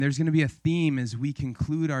There's going to be a theme as we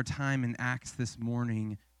conclude our time in Acts this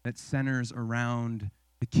morning that centers around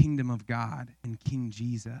the kingdom of God and King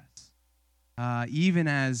Jesus. Even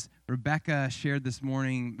as Rebecca shared this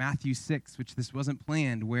morning, Matthew 6, which this wasn't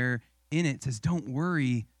planned, where in it says, don't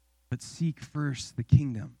worry, but seek first the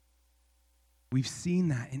kingdom. We've seen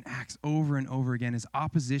that in Acts over and over again. As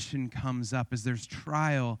opposition comes up, as there's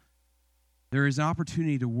trial, there is an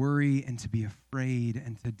opportunity to worry and to be afraid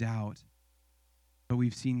and to doubt. But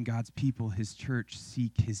we've seen God's people, his church,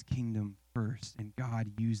 seek his kingdom first, and God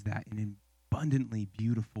used that in abundantly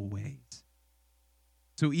beautiful ways.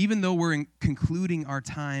 So even though we're concluding our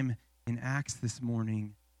time in Acts this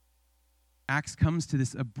morning, Acts comes to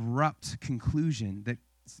this abrupt conclusion that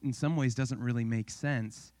in some ways doesn't really make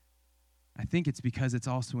sense. I think it's because it's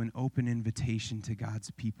also an open invitation to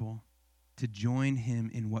God's people to join him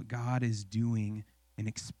in what God is doing in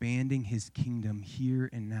expanding his kingdom here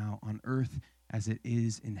and now on earth as it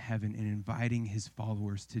is in heaven, and inviting his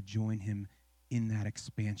followers to join him in that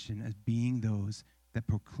expansion as being those that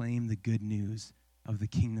proclaim the good news of the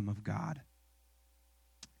kingdom of God.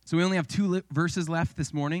 So we only have two verses left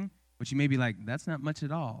this morning, which you may be like, that's not much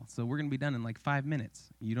at all. So we're going to be done in like 5 minutes.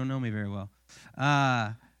 You don't know me very well.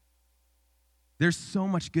 There's so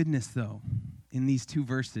much goodness, though, in these two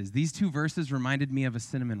verses. These two verses reminded me of a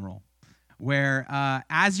cinnamon roll, where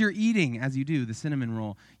as you're eating, as you do, the cinnamon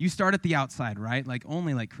roll, you start at the outside, right? Like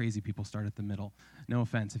only like crazy people start at the middle. No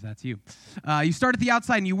offense if that's you. You start at the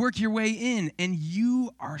outside and you work your way in, and you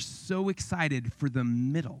are so excited for the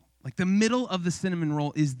middle. Like the middle of the cinnamon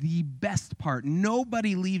roll is the best part.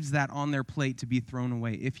 Nobody leaves that on their plate to be thrown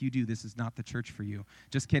away. If you do, this is not the church for you.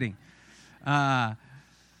 Just kidding. The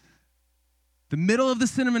middle of the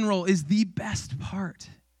cinnamon roll is the best part.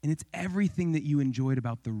 And it's everything that you enjoyed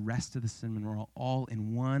about the rest of the cinnamon roll all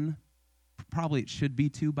in one. Probably it should be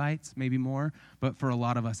 2 bites, maybe more. But for a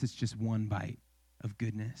lot of us, it's just 1 bite of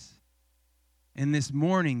goodness. And this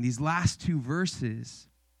morning, these last 2 verses,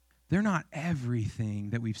 they're not everything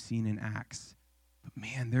that we've seen in Acts. But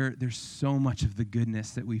man, there's so much of the goodness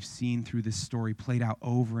that we've seen through this story played out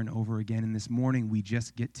over and over again. And this morning, we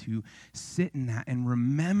just get to sit in that and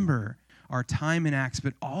remember our time in Acts,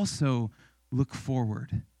 but also look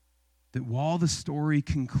forward. That while the story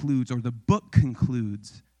concludes, or the book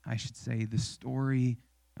concludes, I should say, the story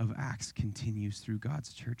of Acts continues through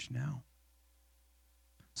God's church now.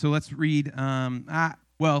 So let's read,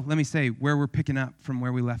 let me say where we're picking up from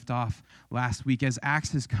where we left off last week. As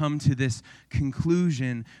Acts has come to this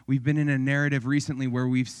conclusion, we've been in a narrative recently where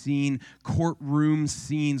we've seen courtroom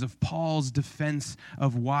scenes of Paul's defense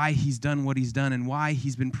of why he's done what he's done and why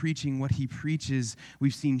he's been preaching what he preaches.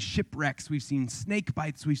 We've seen shipwrecks, we've seen snake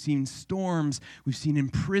bites, we've seen storms, we've seen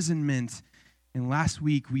imprisonment. And last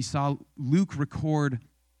week we saw Luke record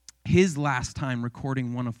his last time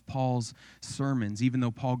recording one of Paul's sermons, even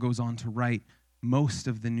though Paul goes on to write most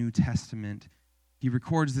of the New Testament. He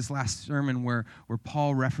records this last sermon where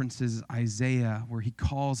Paul references Isaiah, where he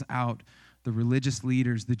calls out the religious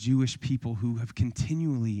leaders, the Jewish people who have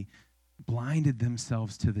continually blinded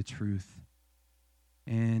themselves to the truth.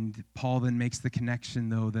 And Paul then makes the connection,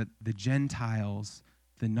 though, that the Gentiles,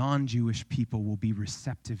 the non-Jewish people, will be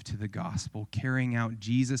receptive to the gospel, carrying out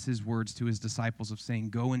Jesus' words to his disciples of saying,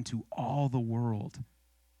 go into all the world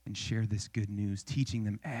and share this good news, teaching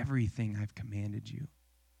them everything I've commanded you.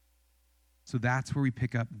 So that's where we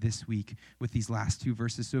pick up this week with these last 2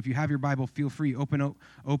 verses. So if you have your Bible, feel free, open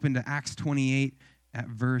to Acts 28 at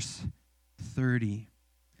verse 30.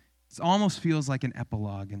 It almost feels like an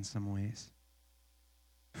epilogue in some ways.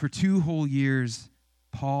 For 2 whole years,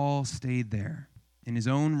 Paul stayed there in his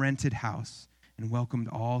own rented house and welcomed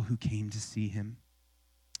all who came to see him.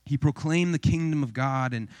 He proclaimed the kingdom of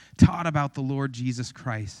God and taught about the Lord Jesus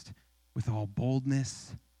Christ with all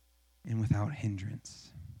boldness and without hindrance.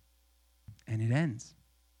 And it ends.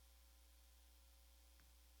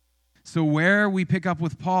 So where we pick up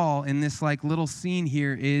with Paul in this little scene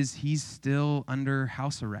here is he's still under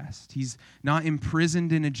house arrest. He's not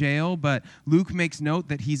imprisoned in a jail, but Luke makes note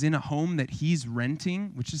that he's in a home that he's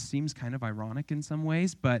renting, which just seems kind of ironic in some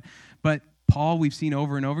ways. But Paul, we've seen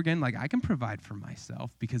over and over again, I can provide for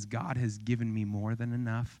myself because God has given me more than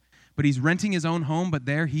enough. But he's renting his own home, but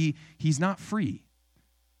there he's not free.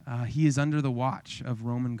 He is under the watch of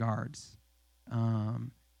Roman guards.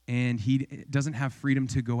 And he doesn't have freedom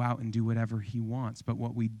to go out and do whatever he wants. But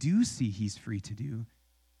what we do see he's free to do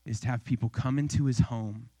is to have people come into his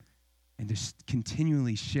home and to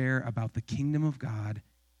continually share about the kingdom of God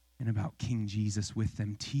and about King Jesus with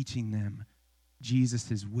them, teaching them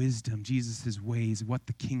Jesus' wisdom, Jesus' ways, what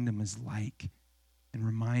the kingdom is like, and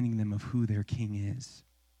reminding them of who their king is.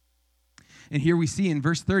 And here we see in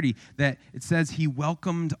verse 30 that it says he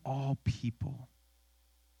welcomed all people.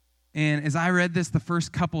 And as I read this the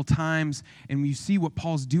first couple times, and you see what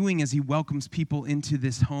Paul's doing as he welcomes people into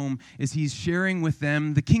this home, is he's sharing with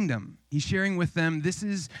them the kingdom. He's sharing with them, this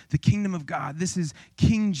is the kingdom of God. This is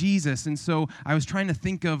King Jesus. And so I was trying to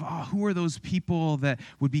think of, who are those people that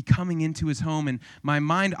would be coming into his home? And my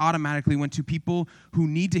mind automatically went to people who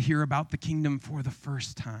need to hear about the kingdom for the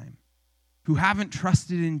first time, who haven't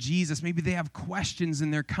trusted in Jesus. Maybe they have questions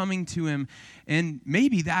and they're coming to him. And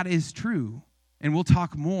maybe that is true. And we'll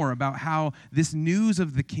talk more about how this news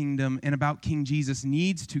of the kingdom and about King Jesus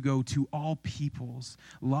needs to go to all peoples,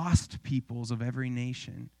 lost peoples of every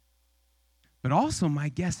nation. But also, my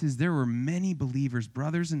guess is there were many believers,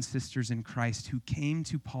 brothers and sisters in Christ, who came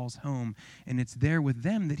to Paul's home, and it's there with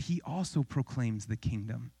them that he also proclaims the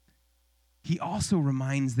kingdom. He also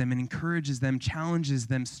reminds them and encourages them, challenges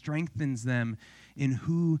them, strengthens them in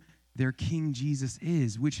who their King Jesus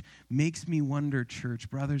is, which makes me wonder, church,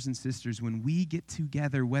 brothers and sisters, when we get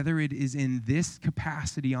together, whether it is in this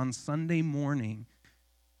capacity on Sunday morning,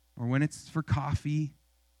 or when it's for coffee,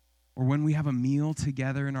 or when we have a meal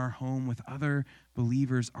together in our home with other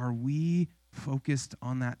believers, are we focused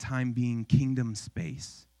on that time being kingdom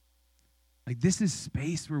space? Like, this is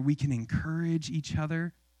space where we can encourage each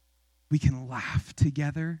other, we can laugh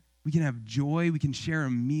together, we can have joy, we can share a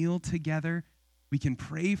meal together, we can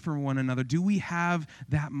pray for one another. Do we have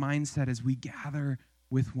that mindset as we gather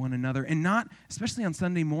with one another? And not, especially on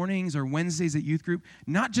Sunday mornings or Wednesdays at youth group,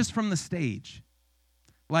 not just from the stage.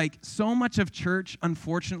 Like, so much of church,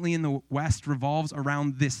 unfortunately, in the West revolves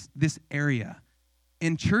around this area.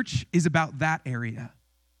 And church is about that area.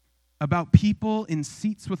 About people in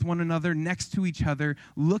seats with one another, next to each other,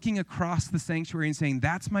 looking across the sanctuary and saying,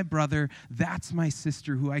 that's my brother, that's my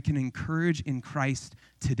sister who I can encourage in Christ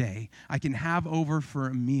today. I can have over for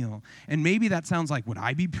a meal. And maybe that sounds like, would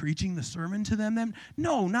I be preaching the sermon to them then?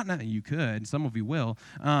 No, not you could. Some of you will.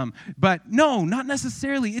 But no, not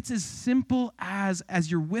necessarily. It's as simple as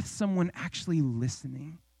you're with someone actually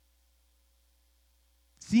listening.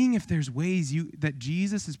 Seeing if there's ways that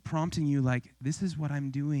Jesus is prompting you, like, this is what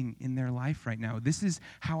I'm doing in their life right now. This is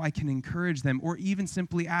how I can encourage them. Or even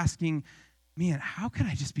simply asking, man, how can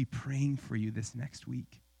I just be praying for you this next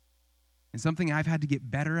week? And something I've had to get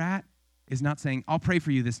better at is not saying, I'll pray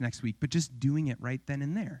for you this next week, but just doing it right then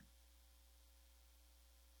and there.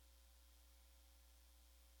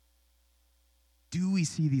 Do we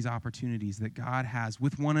see these opportunities that God has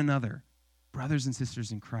with one another, brothers and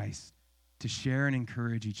sisters in Christ, to share and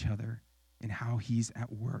encourage each other in how he's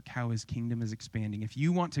at work, how his kingdom is expanding? If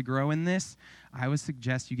you want to grow in this, I would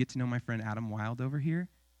suggest you get to know my friend Adam Wild over here.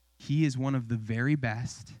 He is one of the very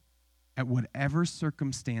best at whatever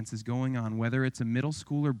circumstance is going on, whether it's a middle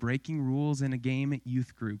schooler breaking rules in a game at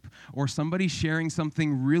youth group, or somebody sharing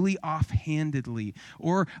something really offhandedly,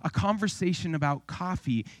 or a conversation about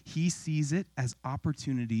coffee. He sees it as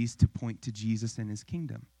opportunities to point to Jesus and his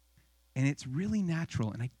kingdom. And it's really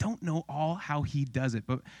natural, and I don't know all how he does it,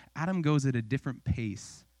 but Adam goes at a different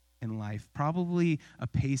pace in life, probably a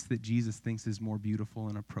pace that Jesus thinks is more beautiful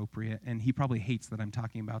and appropriate, and he probably hates that I'm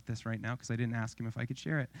talking about this right now because I didn't ask him if I could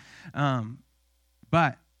share it.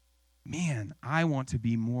 But, man, I want to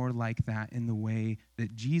be more like that in the way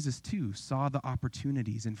that Jesus, too, saw the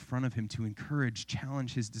opportunities in front of him to encourage,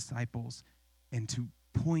 challenge his disciples, and to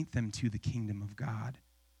point them to the kingdom of God.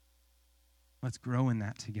 Let's grow in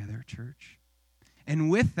that together, church.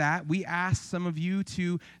 And with that, we ask some of you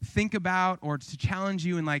to think about or to challenge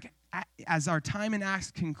you. And like, as our time in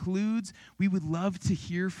Acts concludes, we would love to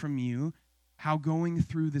hear from you how going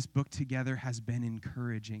through this book together has been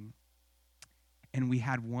encouraging. And we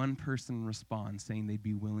had one person respond saying they'd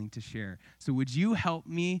be willing to share. So would you help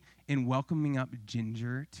me in welcoming up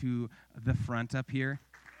Ginger to the front up here?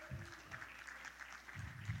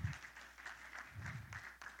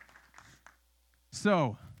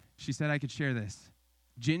 So, she said I could share this.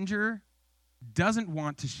 Ginger doesn't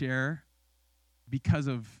want to share because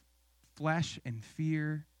of flesh and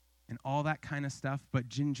fear and all that kind of stuff, but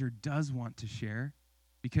Ginger does want to share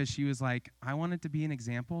because she was like, I want it to be an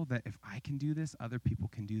example that if I can do this, other people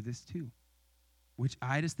can do this too, which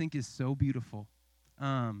I just think is so beautiful.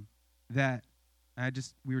 That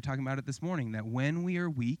we were talking about it this morning, that when we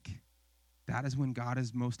are weak, that is when God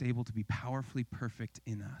is most able to be powerfully perfect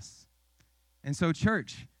in us. And so,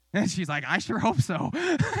 church, and she's like, I sure hope so.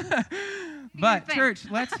 But, church,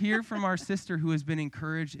 let's hear from our sister who has been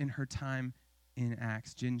encouraged in her time in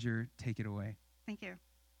Acts. Ginger, take it away. Thank you.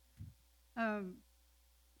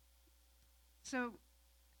 So,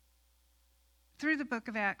 through the book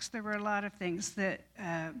of Acts, there were a lot of things that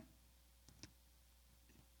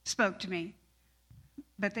spoke to me.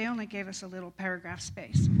 but they only gave us a little paragraph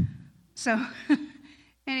space. So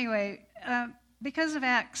anyway, because of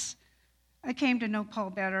Acts, I came to know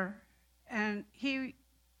Paul better, and he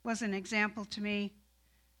was an example to me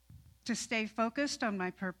to stay focused on my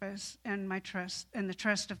purpose and my trust and the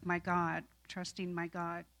trust of my God, trusting my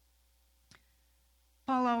God.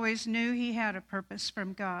 Paul always knew he had a purpose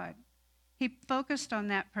from God. He focused on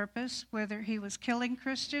that purpose, whether he was killing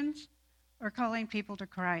Christians or calling people to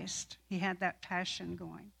Christ. He had that passion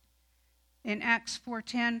going. In Acts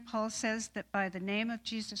 4:10, Paul says that by the name of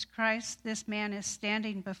Jesus Christ, this man is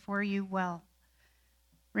standing before you well.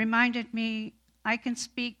 Reminded me, I can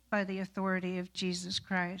speak by the authority of Jesus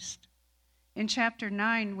Christ. In chapter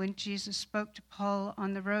 9, when Jesus spoke to Paul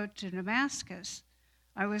on the road to Damascus,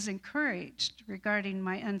 I was encouraged regarding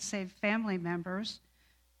my unsaved family members,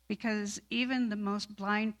 because even the most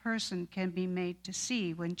blind person can be made to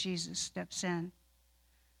see when Jesus steps in.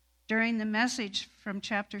 During the message from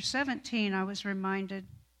chapter 17, I was reminded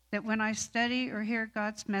that when I study or hear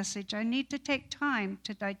God's message, I need to take time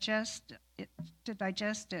to digest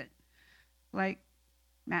it. Like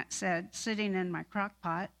Matt said, sitting in my crock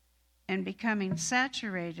pot and becoming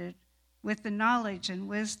saturated with the knowledge and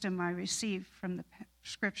wisdom I received from the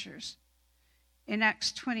scriptures. In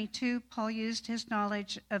Acts 22, Paul used his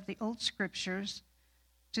knowledge of the old scriptures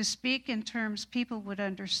to speak in terms people would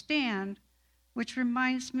understand, which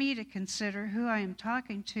reminds me to consider who I am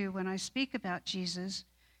talking to when I speak about Jesus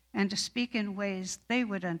and to speak in ways they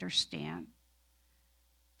would understand.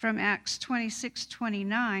 From Acts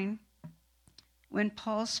 26:29, when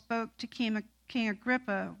Paul spoke to King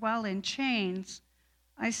Agrippa while in chains,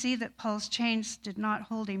 I see that Paul's chains did not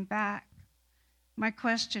hold him back. My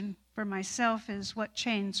question for myself is, what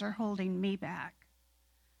chains are holding me back?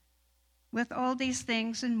 With all these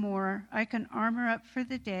things and more, I can armor up for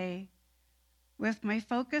the day with my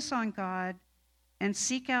focus on God and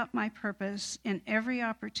seek out my purpose in every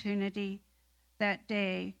opportunity that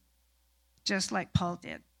day, just like Paul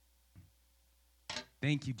did.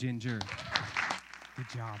 Thank you, Ginger. Good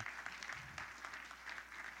job.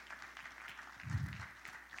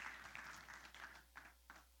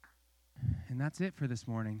 And that's it for this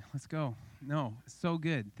morning. Let's go. No, so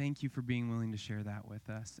good. Thank you for being willing to share that with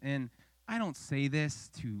us. And I don't say this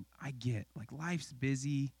I get, like, life's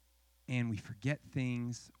busy and we forget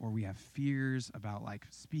things or we have fears about, like,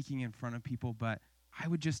 speaking in front of people. But I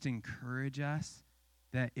would just encourage us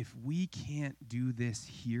that if we can't do this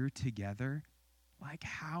here together, like,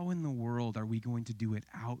 how in the world are we going to do it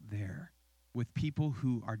out there with people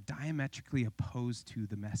who are diametrically opposed to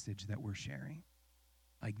the message that we're sharing?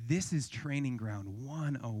 Like, this is training ground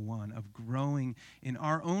 101 of growing in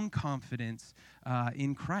our own confidence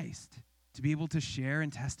in Christ, to be able to share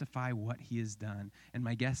and testify what he has done. And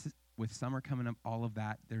my guess is, with summer coming up, all of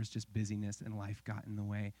that, there's just busyness and life got in the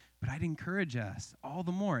way. But I'd encourage us all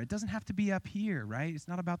the more. It doesn't have to be up here, right? It's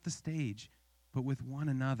not about the stage, but with one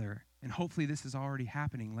another. And hopefully this is already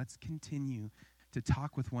happening. Let's continue to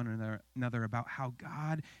talk with one another about how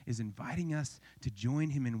God is inviting us to join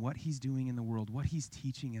him in what he's doing in the world, what he's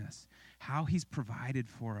teaching us, how he's provided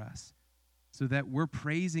for us, so that we're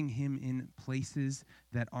praising him in places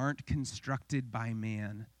that aren't constructed by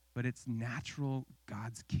man, but it's natural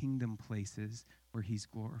God's kingdom places where he's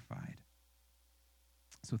glorified.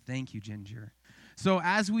 So thank you, Ginger. So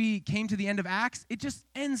as we came to the end of Acts, it just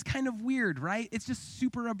ends kind of weird, right? It's just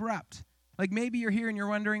super abrupt. Like, maybe you're here and you're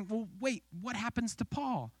wondering, well, wait, what happens to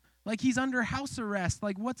Paul? Like, he's under house arrest.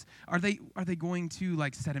 Like, are they going to,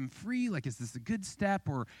 like, set him free? Like, is this a good step,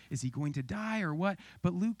 or is he going to die, or what?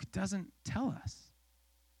 But Luke doesn't tell us.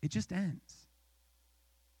 It just ends.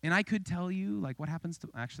 And I could tell you, like, what happens to,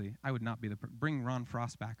 actually, I would not be bring Ron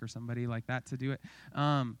Frost back or somebody like that to do it.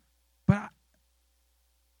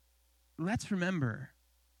 Let's remember,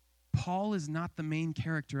 Paul is not the main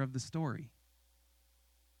character of the story.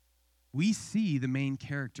 We see the main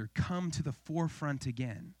character come to the forefront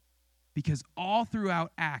again, because all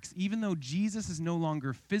throughout Acts, even though Jesus is no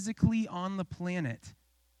longer physically on the planet,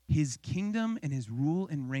 his kingdom and his rule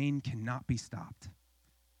and reign cannot be stopped.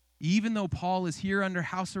 Even though Paul is here under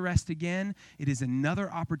house arrest again, it is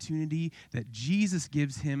another opportunity that Jesus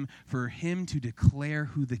gives him for him to declare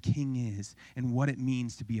who the king is and what it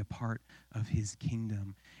means to be a part of his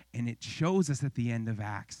kingdom. And it shows us at the end of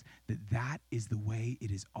Acts that that is the way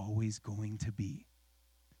it is always going to be.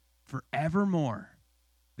 Forevermore,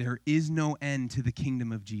 there is no end to the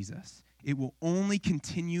kingdom of Jesus. It will only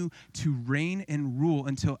continue to reign and rule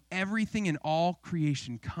until everything in all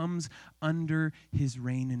creation comes under his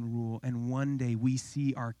reign and rule. And one day we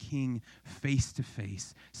see our King face to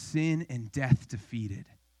face, sin and death defeated.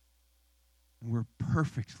 And we're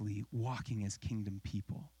perfectly walking as kingdom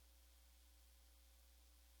people.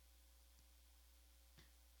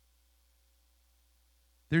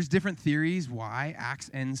 There's different theories why Acts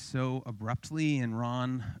ends so abruptly, and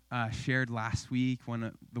Ron shared last week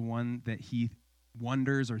the one that he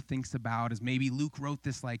wonders or thinks about is maybe Luke wrote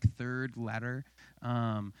this like third letter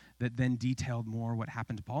that then detailed more what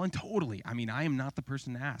happened to Paul. And totally, I mean, I am not the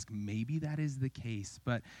person to ask. Maybe that is the case.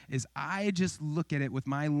 But as I just look at it with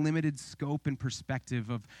my limited scope and perspective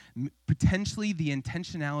of potentially the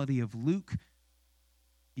intentionality of Luke,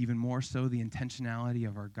 even more so the intentionality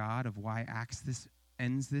of our God, of why Acts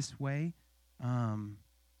ends this way,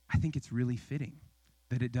 I think it's really fitting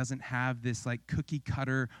that it doesn't have this like cookie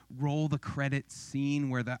cutter roll the credits scene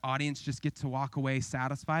where the audience just gets to walk away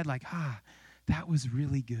satisfied, like, that was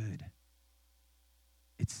really good.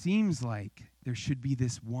 It seems like there should be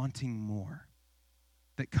this wanting more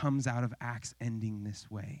that comes out of Acts ending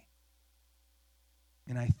this way.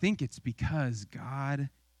 And I think it's because God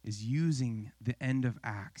is using the end of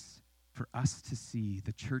Acts for us to see,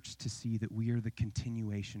 the church to see, that we are the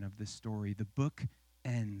continuation of this story. The book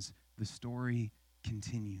ends, the story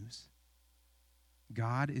continues.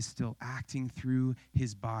 God is still acting through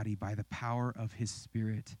his body by the power of his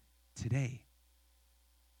Spirit today.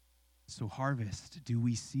 So, Harvest, do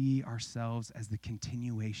we see ourselves as the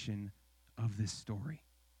continuation of this story?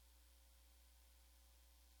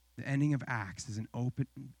 The ending of Acts is an open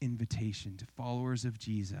invitation to followers of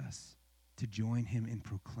Jesus to join him in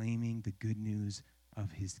proclaiming the good news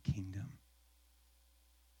of his kingdom.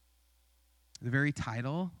 The very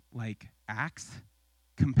title, like Acts,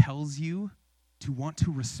 compels you to want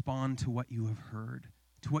to respond to what you have heard,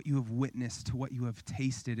 to what you have witnessed, to what you have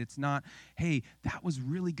tasted. It's not, hey, that was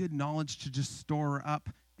really good knowledge to just store up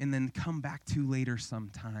and then come back to later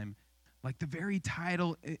sometime. Like the very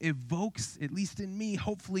title evokes, at least in me,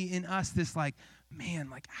 hopefully in us, this like,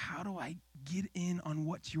 man, like how do I get in on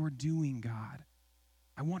what you're doing, God?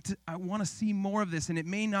 I want to see more of this, and it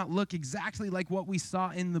may not look exactly like what we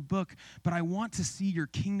saw in the book, but I want to see your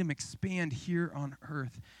kingdom expand here on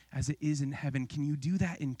earth as it is in heaven. Can you do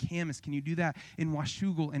that in Camas? Can you do that in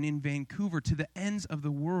Washougal and in Vancouver, to the ends of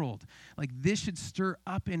the world? Like this should stir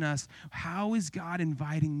up in us, how is God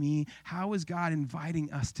inviting me? How is God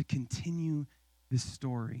inviting us to continue this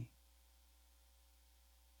story?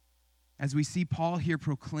 As we see Paul here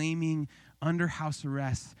proclaiming under house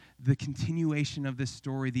arrest the continuation of this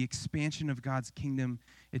story, the expansion of God's kingdom,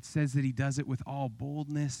 it says that he does it with all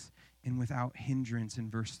boldness and without hindrance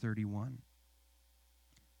in verse 31.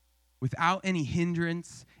 Without any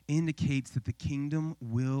hindrance indicates that the kingdom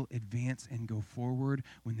will advance and go forward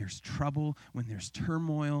when there's trouble, when there's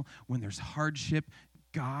turmoil, when there's hardship.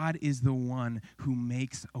 God is the one who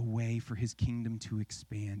makes a way for his kingdom to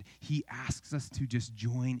expand. He asks us to just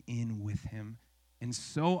join in with him. And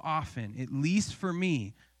so often, at least for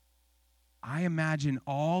me, I imagine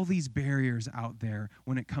all these barriers out there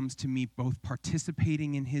when it comes to me both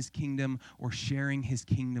participating in his kingdom or sharing his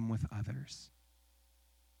kingdom with others.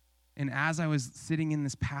 And as I was sitting in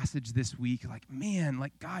this passage this week, like, man,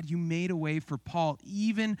 like, God, you made a way for Paul,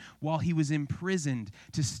 even while he was imprisoned,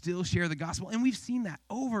 to still share the gospel. And we've seen that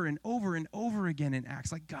over and over and over again in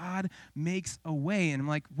Acts. Like, God makes a way. And I'm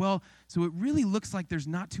like, well, so it really looks like there's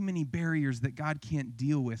not too many barriers that God can't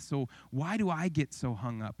deal with. So why do I get so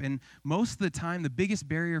hung up? And most of the time, the biggest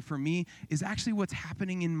barrier for me is actually what's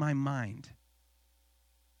happening in my mind.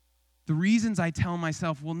 The reasons I tell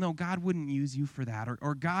myself, well, no, God wouldn't use you for that.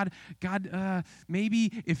 Or God,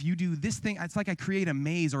 maybe if you do this thing, it's like I create a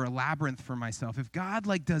maze or a labyrinth for myself. If God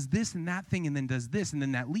like does this and that thing and then does this and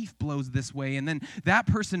then that leaf blows this way and then that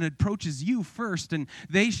person approaches you first and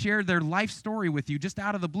they share their life story with you just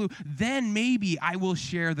out of the blue, then maybe I will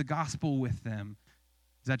share the gospel with them.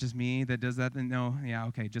 Is that just me that does that? No, yeah,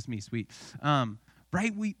 okay, just me, sweet.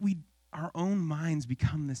 Right, we our own minds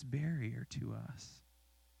become this barrier to us.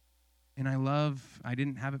 And I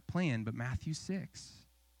didn't have it planned, but Matthew 6,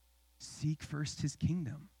 seek first his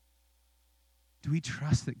kingdom. Do we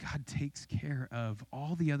trust that God takes care of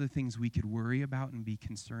all the other things we could worry about and be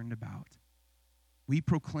concerned about? We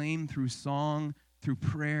proclaim through song, through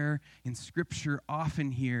prayer, in Scripture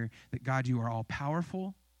often here that God, you are all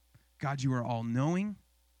powerful. God, you are all knowing.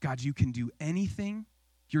 God, you can do anything.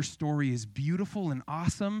 Your story is beautiful and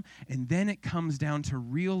awesome. And then it comes down to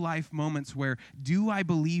real life moments where, do I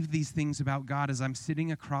believe these things about God as I'm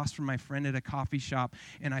sitting across from my friend at a coffee shop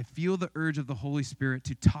and I feel the urge of the Holy Spirit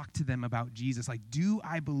to talk to them about Jesus? Like, do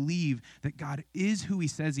I believe that God is who he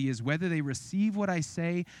says he is, whether they receive what I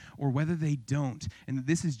say or whether they don't? And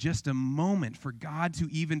this is just a moment for God to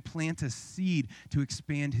even plant a seed to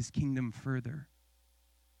expand his kingdom further.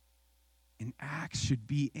 And Acts should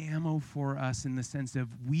be ammo for us in the sense of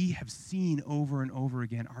we have seen over and over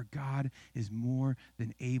again our God is more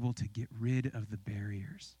than able to get rid of the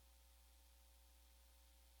barriers.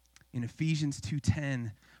 In Ephesians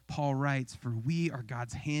 2:10, Paul writes, "For we are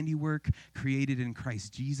God's handiwork, created in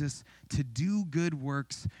Christ Jesus, to do good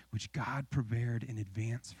works which God prepared in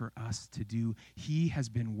advance for us to do." He has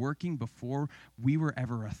been working before we were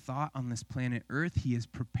ever a thought on this planet Earth. He has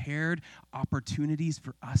prepared opportunities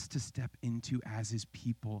for us to step into as his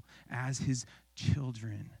people, as his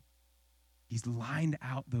children. He's lined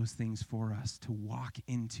out those things for us to walk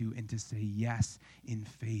into and to say yes in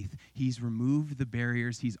faith. He's removed the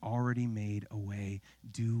barriers. He's already made a way.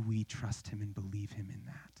 Do we trust him and believe him in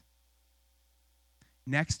that?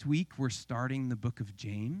 Next week, we're starting the book of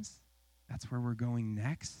James. That's where we're going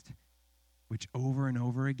next, which over and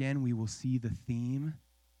over again, we will see the theme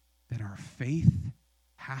that our faith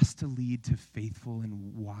has to lead to faithful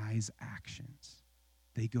and wise actions.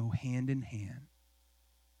 They go hand in hand.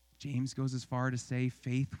 James goes as far to say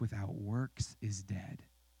faith without works is dead.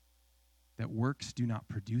 That works do not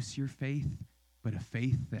produce your faith, but a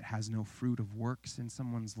faith that has no fruit of works in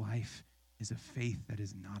someone's life is a faith that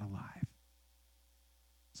is not alive.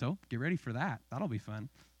 So get ready for that. That'll be fun.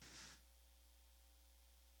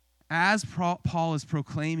 As Paul is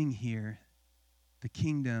proclaiming here the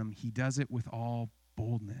kingdom, he does it with all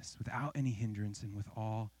boldness, without any hindrance, and with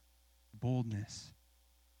all boldness.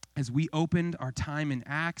 As we opened our time in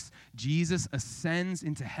Acts, Jesus ascends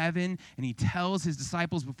into heaven, and he tells his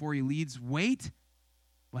disciples before he leaves, wait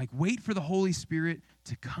for the Holy Spirit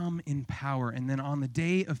to come in power. And then on the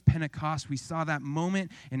day of Pentecost, we saw that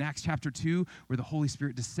moment in Acts chapter 2 where the Holy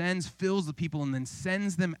Spirit descends, fills the people, and then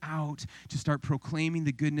sends them out to start proclaiming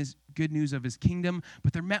the good news of his kingdom.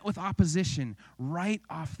 But they're met with opposition right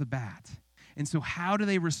off the bat. And so how do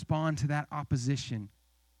they respond to that opposition?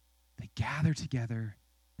 They gather together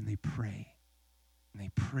and they pray. And they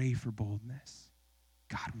pray for boldness.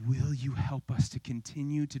 God, will you help us to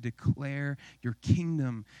continue to declare your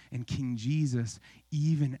kingdom and King Jesus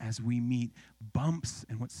even as we meet bumps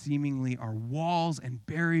and what seemingly are walls and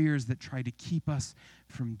barriers that try to keep us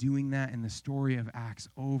from doing that? In the story of Acts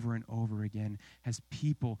over and over again, as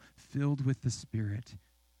people filled with the Spirit,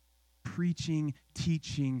 preaching,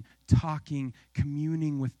 teaching, talking,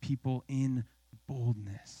 communing with people in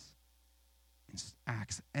boldness.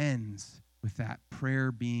 Acts ends with that prayer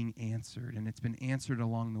being answered, and it's been answered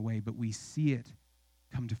along the way, but we see it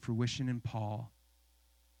come to fruition in Paul.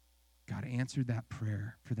 God answered that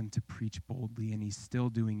prayer for them to preach boldly, and he's still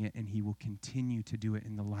doing it, and he will continue to do it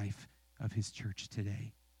in the life of his church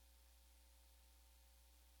today.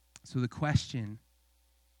 So the question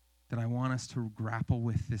that I want us to grapple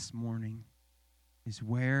with this morning is,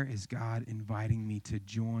 where is God inviting me to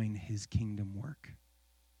join his kingdom work?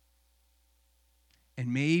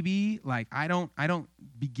 And maybe, I don't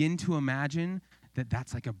begin to imagine that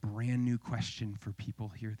that's like a brand new question for people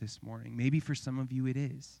here this morning. Maybe for some of you it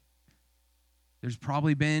is. There's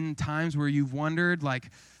probably been times where you've wondered,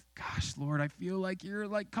 gosh, Lord, I feel like you're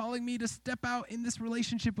calling me to step out in this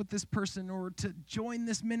relationship with this person or to join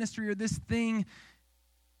this ministry or this thing.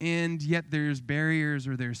 And yet there's barriers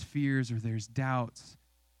or there's fears or there's doubts.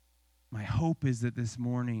 My hope is that this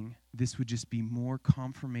morning, this would just be more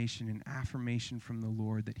confirmation and affirmation from the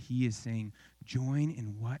Lord that he is saying, join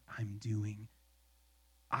in what I'm doing.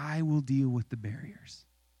 I will deal with the barriers.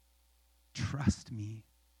 Trust me.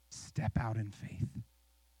 Step out in faith.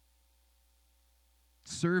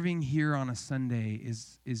 Serving here on a Sunday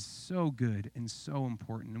is so good and so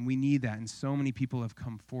important, and we need that, and so many people have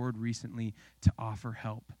come forward recently to offer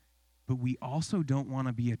help. But we also don't want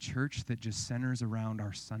to be a church that just centers around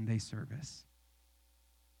our Sunday service.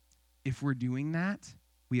 If we're doing that,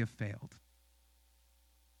 we have failed.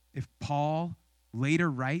 If Paul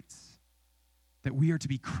later writes that we are to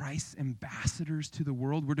be Christ's ambassadors to the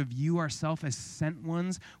world, we're to view ourselves as sent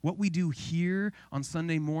ones, what we do here on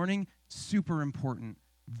Sunday morning, super important,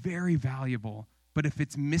 very valuable. But if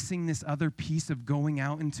it's missing this other piece of going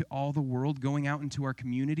out into all the world, going out into our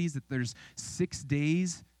communities, that there's 6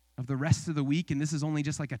 days of the rest of the week, and this is only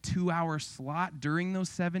just like a 2-hour slot during those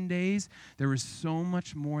 7 days, there is so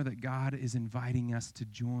much more that God is inviting us to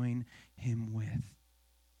join him with.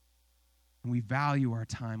 And we value our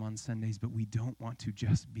time on Sundays, but we don't want to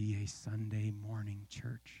just be a Sunday morning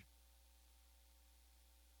church.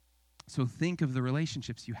 So think of the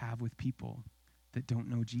relationships you have with people that don't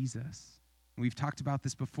know Jesus. We've talked about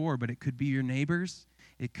this before, but it could be your neighbors.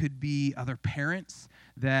 It could be other parents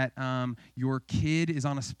that your kid is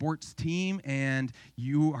on a sports team and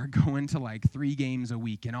you are going to like 3 games a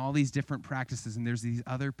week and all these different practices, and there's these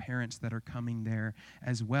other parents that are coming there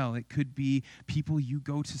as well. It could be people you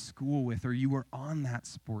go to school with or you were on that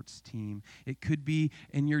sports team. It could be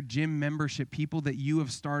in your gym membership, people that you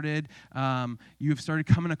have started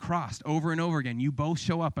coming across over and over again. You both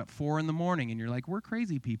show up at 4 a.m. and you're like, we're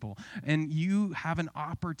crazy people. And you have an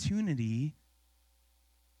opportunity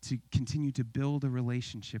to continue to build a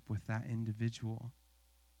relationship with that individual.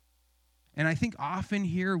 And I think often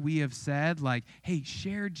here we have said, like, hey,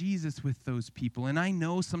 share Jesus with those people. And I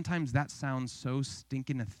know sometimes that sounds so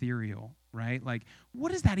stinking ethereal, right? Like,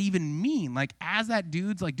 what does that even mean? Like, as that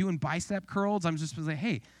dude's like doing bicep curls, I'm just supposed to say,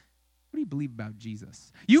 hey, what do you believe about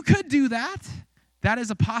Jesus? You could do that. That is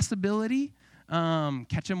a possibility.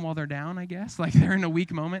 Catch them while they're down, I guess, like they're in a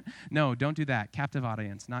weak moment. No, don't do that. Captive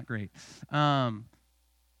audience, not great. But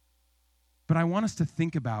I want us to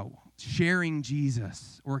think about sharing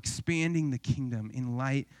Jesus or expanding the kingdom in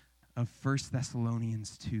light of 1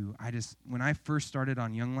 Thessalonians 2. When I first started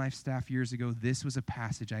on Young Life staff years ago, this was a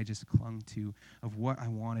passage I just clung to of what I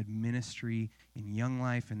wanted ministry in Young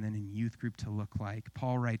Life and then in youth group to look like.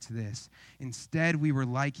 Paul writes this: "Instead, we were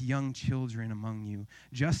like young children among you.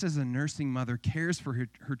 Just as a nursing mother cares for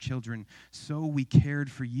her children, so we cared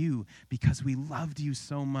for you because we loved you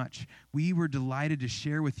so much. We were delighted to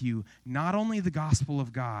share with you not only the gospel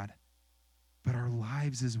of God, but our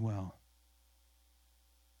lives as well."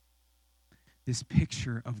 This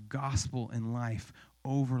picture of gospel and life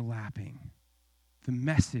overlapping. The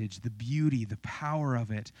message, the beauty, the power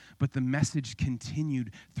of it, but the message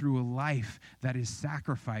continued through a life that is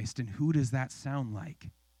sacrificed. And who does that sound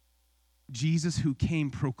like? Jesus, who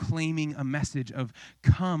came proclaiming a message of,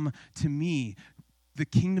 come to me. The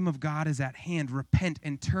kingdom of God is at hand. Repent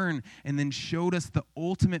and turn, and then showed us the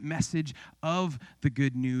ultimate message of the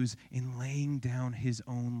good news in laying down his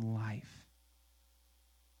own life.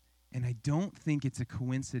 And I don't think it's a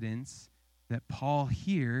coincidence that Paul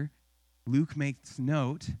here, Luke makes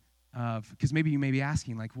note of, because maybe you may be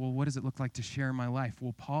asking, like, well, what does it look like to share my life?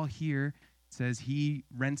 Well, Paul here says he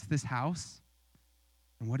rents this house,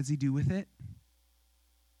 and what does he do with it?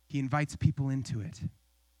 He invites people into it.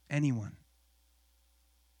 Anyone.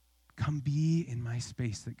 Come be in my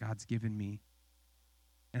space that God's given me.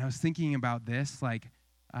 And I was thinking about this, like,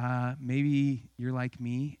 maybe you're like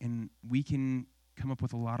me, and we can come up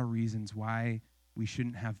with a lot of reasons why we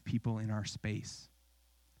shouldn't have people in our space.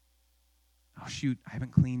 Oh, shoot, I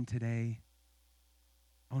haven't cleaned today.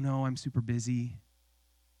 Oh, no, I'm super busy.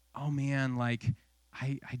 Oh, man, like,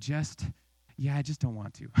 I just don't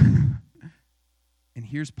want to. And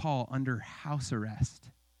here's Paul under house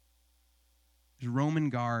arrest. There's Roman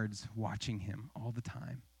guards watching him all the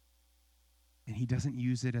time. And he doesn't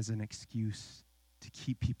use it as an excuse to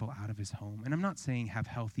keep people out of his home. And I'm not saying have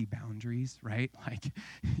healthy boundaries, right? Like,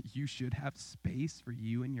 you should have space for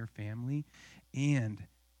you and your family. And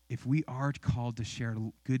if we are called to share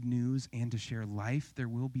good news and to share life, there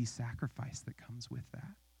will be sacrifice that comes with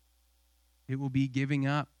that. It will be giving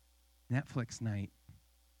up Netflix night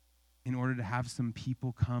in order to have some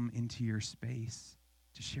people come into your space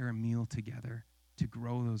to share a meal together, to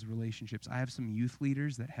grow those relationships. I have some youth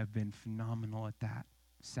leaders that have been phenomenal at that.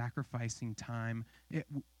 Sacrificing time.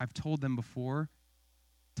 I've told them before,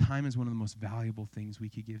 time is one of the most valuable things we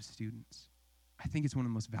could give students. I think it's one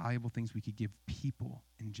of the most valuable things we could give people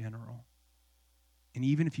in general. And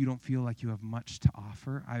even if you don't feel like you have much to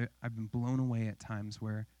offer, I've been blown away at times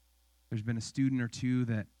where there's been a student or two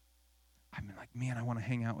that I've been like, man, I want to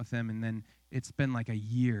hang out with them. And then it's been like a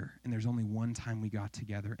year, and there's only one time we got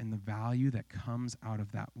together. And the value that comes out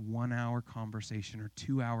of that 1 hour conversation or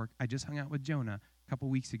 2 hour, I just hung out with Jonah couple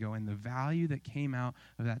weeks ago, and the value that came out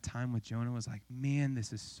of that time with Jonah was like, man,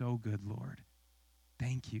 this is so good, Lord.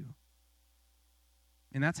 Thank you.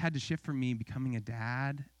 And that's had to shift for me becoming a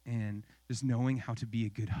dad and just knowing how to be a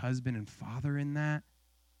good husband and father in that,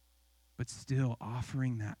 but still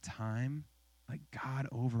offering that time. Like, God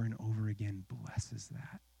over and over again blesses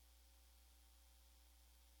that.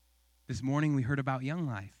 This morning we heard about Young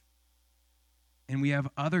Life. And we have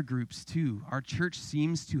other groups too. Our church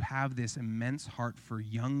seems to have this immense heart for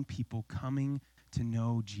young people coming to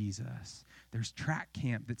know Jesus. There's track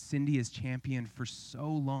camp that Cindy has championed for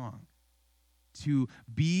so long to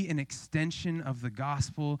be an extension of the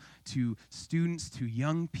gospel to students, to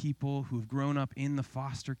young people who have grown up in the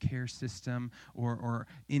foster care system or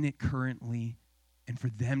in it currently, and for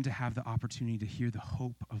them to have the opportunity to hear the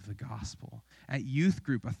hope of the gospel. At youth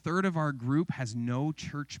group, a third of our group has no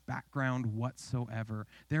church background whatsoever.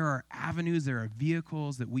 There are avenues, there are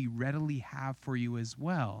vehicles that we readily have for you as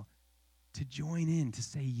well. to join in, to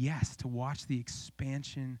say yes, to watch the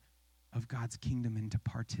expansion of God's kingdom and to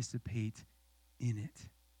participate in it.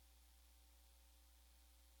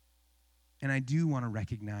 And I do want to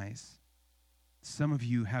recognize some of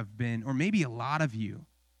you have been, or maybe a lot of you,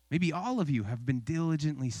 maybe all of you have been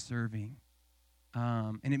diligently serving.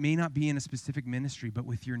 And it may not be in a specific ministry, but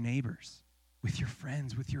with your neighbors, with your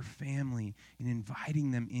friends, with your family, and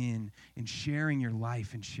inviting them in and sharing your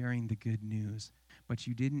life and sharing the good news. But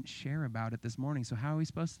you didn't share about it this morning, so how are we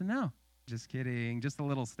supposed to know? Just kidding, just a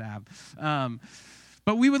little stab.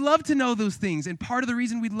 But we would love to know those things, and part of the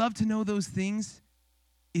reason we'd love to know those things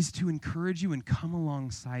is to encourage you and come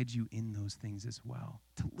alongside you in those things as well,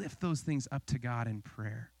 to lift those things up to God in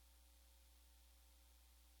prayer.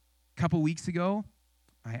 A couple weeks ago,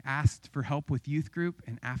 I asked for help with youth group,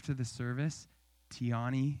 and after the service,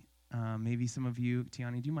 Tiani, maybe some of you,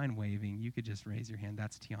 Tiani, do you mind waving? You could just raise your hand.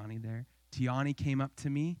 That's Tiani there. Tiani came up to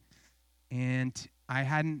me, and I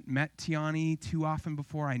hadn't met Tiani too often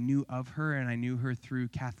before. I knew of her, and I knew her through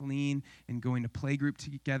Kathleen and going to playgroup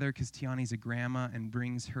together because Tiani's a grandma and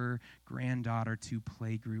brings her granddaughter to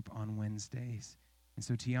playgroup on Wednesdays. And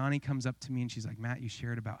so Tiani comes up to me, and she's like, Matt, you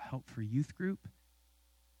shared about help for youth group.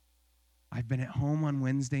 I've been at home on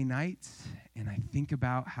Wednesday nights, and I think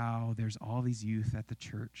about how there's all these youth at the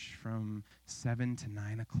church from 7 to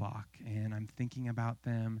 9 o'clock, and I'm thinking about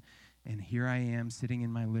them, and here I am sitting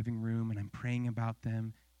in my living room, and I'm praying about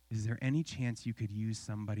them. Is there any chance you could use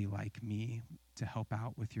somebody like me to help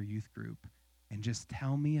out with your youth group? And just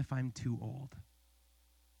tell me if I'm too old.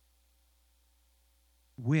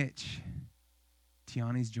 Which,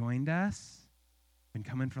 Tiani's joined us, been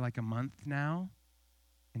coming for like a month now,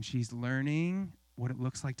 and she's learning what it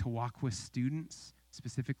looks like to walk with students,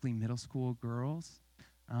 specifically middle school girls.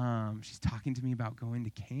 She's talking to me about going to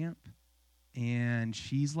camp. And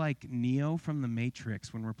she's like Neo from The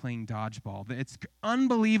Matrix when we're playing dodgeball. It's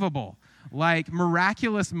unbelievable. Like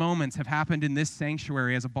miraculous moments have happened in this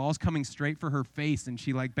sanctuary as a ball's coming straight for her face and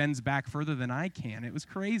she like bends back further than I can. It was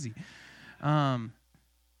crazy.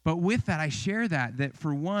 But with that, I share that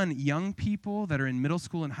for one, young people that are in middle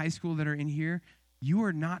school and high school that are in here, you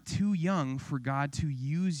are not too young for God to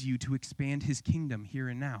use you to expand his kingdom here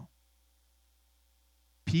and now.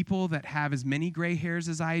 People that have as many gray hairs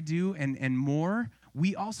as I do and more,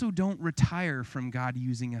 we also don't retire from God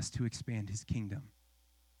using us to expand his kingdom.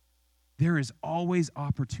 There is always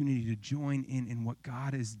opportunity to join in what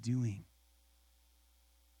God is doing.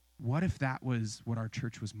 What if that was what our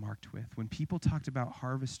church was marked with? When people talked about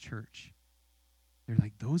Harvest Church, they're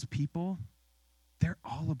like, those people, they're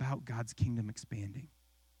all about God's kingdom expanding.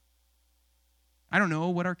 I don't know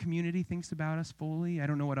what our community thinks about us fully. I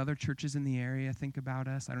don't know what other churches in the area think about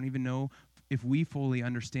us. I don't even know if we fully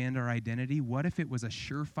understand our identity. What if it was a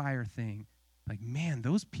surefire thing? Like, man,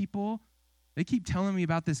 those people, they keep telling me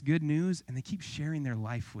about this good news, and they keep sharing their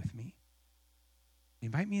life with me. They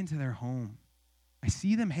invite me into their home. I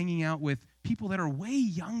see them hanging out with people that are way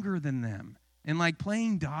younger than them and, like,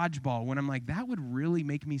 playing dodgeball when I'm like, that would really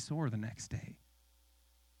make me sore the next day.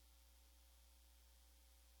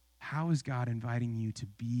 How is God inviting you to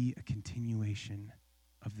be a continuation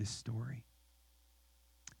of this story?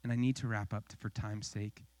 And I need to wrap up for time's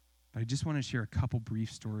sake, but I just want to share a couple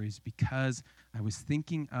brief stories because I was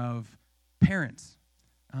thinking of parents.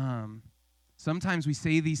 Sometimes we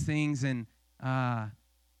say these things and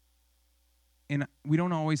we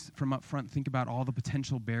don't always from up front think about all the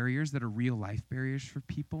potential barriers that are real life barriers for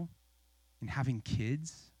people. And having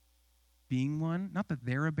kids being one, not that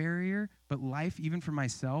they're a barrier, but life, even for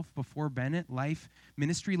myself, before Bennett,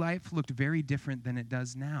 ministry life looked very different than it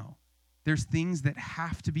does now. There's things that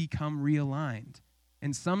have to become realigned.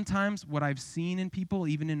 And sometimes what I've seen in people,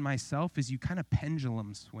 even in myself, is you kind of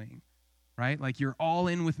pendulum swing, right? Like you're all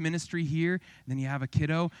in with ministry here, and then you have a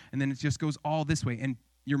kiddo, and then it just goes all this way. And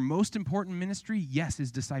your most important ministry, yes,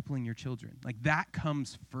 is discipling your children. Like that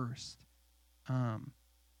comes first.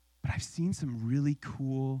 But I've seen some really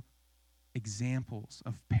cool examples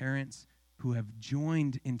of parents who have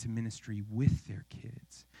joined into ministry with their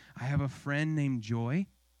kids. I have a friend named Joy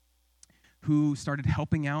who started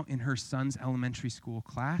helping out in her son's elementary school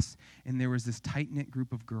class, and there was this tight-knit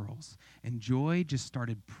group of girls, and Joy just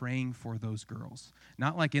started praying for those girls.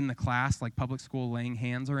 Not like in the class, like public school laying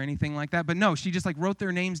hands or anything like that, but no, she just like wrote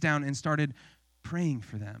their names down and started praying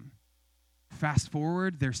for them. Fast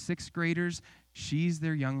forward, they're sixth graders. She's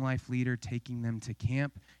their young life leader, taking them to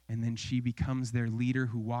camp, and then she becomes their leader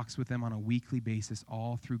who walks with them on a weekly basis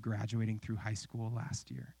all through graduating through high school last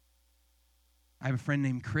year. I have a friend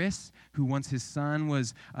named Chris who once his son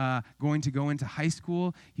was going to go into high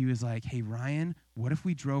school, he was like, hey, Ryan, what if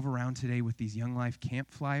we drove around today with these Young Life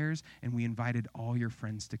camp flyers and we invited all your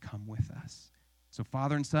friends to come with us? So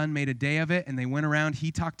father and son made a day of it, and they went around.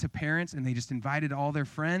 He talked to parents, and they just invited all their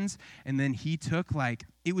friends, and then he took,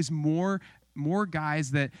 it was more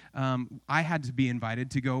guys that I had to be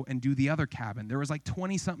invited to go and do the other cabin. There was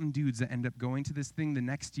 20-something dudes that ended up going to this thing. The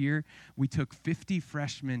next year, we took 50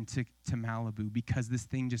 freshmen to Malibu because this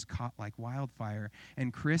thing just caught like wildfire.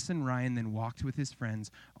 And Chris and Ryan then walked with his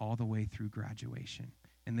friends all the way through graduation.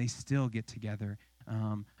 And they still get together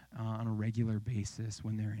on a regular basis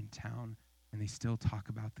when they're in town. And they still talk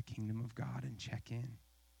about the kingdom of God and check in.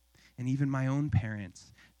 And even my own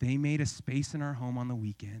parents, they made a space in our home on the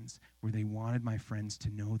weekends where they wanted my friends to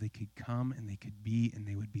know they could come and they could be and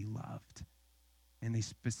they would be loved. And they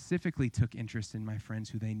specifically took interest in my friends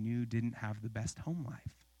who they knew didn't have the best home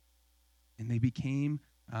life. And they became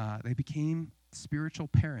spiritual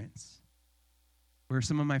parents. Where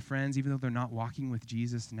some of my friends, even though they're not walking with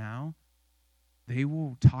Jesus now, they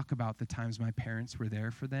will talk about the times my parents were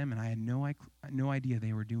there for them, and I had no idea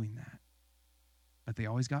they were doing that. But they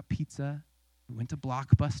always got pizza. We went to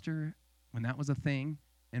Blockbuster when that was a thing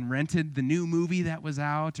and rented the new movie that was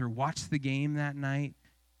out or watched the game that night.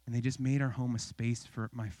 And they just made our home a space for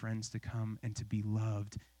my friends to come and to be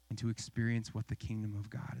loved and to experience what the kingdom of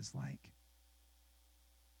God is like.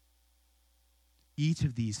 Each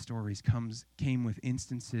of these stories came with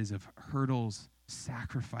instances of hurdles,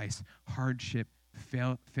 sacrifice, hardship,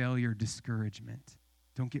 failure, discouragement.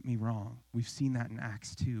 Don't get me wrong. We've seen that in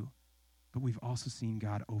Acts 2. But we've also seen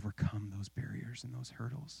God overcome those barriers and those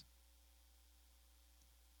hurdles.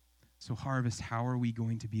 So Harvest, how are we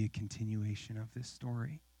going to be a continuation of this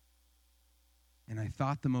story? And I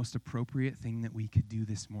thought the most appropriate thing that we could do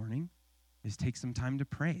this morning is take some time to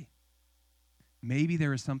pray. Maybe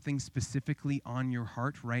there is something specifically on your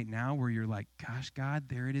heart right now where you're like, gosh, God,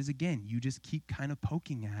 there it is again. You just keep kind of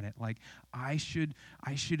poking at it. Like, I should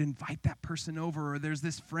invite that person over, or there's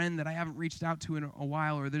this friend that I haven't reached out to in a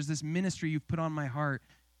while, or there's this ministry you've put on my heart.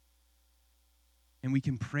 And we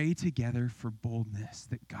can pray together for boldness,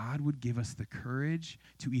 that God would give us the courage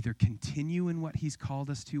to either continue in what he's called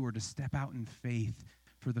us to or to step out in faith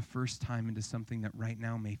for the first time into something that right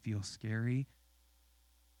now may feel scary.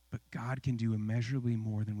 But God can do immeasurably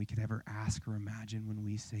more than we could ever ask or imagine when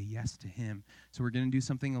we say yes to him. So we're going to do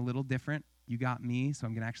something a little different. You got me, so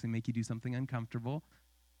I'm going to actually make you do something uncomfortable.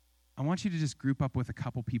 I want you to just group up with a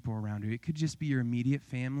couple people around you. It could just be your immediate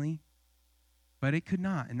family, but it could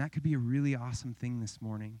not, and that could be a really awesome thing this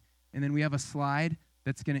morning. And then we have a slide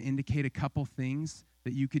that's going to indicate a couple things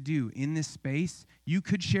that you could do in this space. You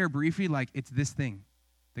could share briefly, like, it's this thing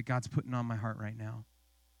that God's putting on my heart right now.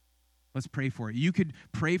 Let's pray for it. You could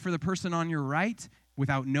pray for the person on your right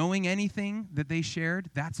without knowing anything that they shared.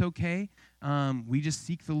 That's okay. We just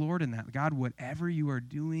seek the Lord in that. God, whatever you are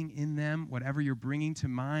doing in them, whatever you're bringing to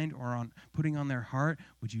mind or putting on their heart,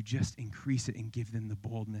 would you just increase it and give them the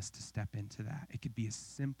boldness to step into that? It could be as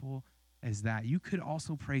simple as that. You could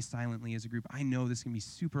also pray silently as a group. I know this can be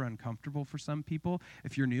super uncomfortable for some people.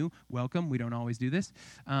 If you're new, welcome. We don't always do this.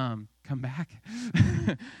 Come back.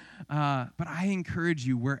 But I encourage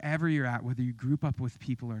you, wherever you're at, whether you group up with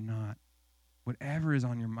people or not, whatever is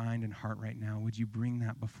on your mind and heart right now, would you bring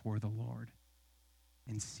that before the Lord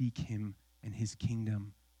and seek him and his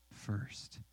kingdom first?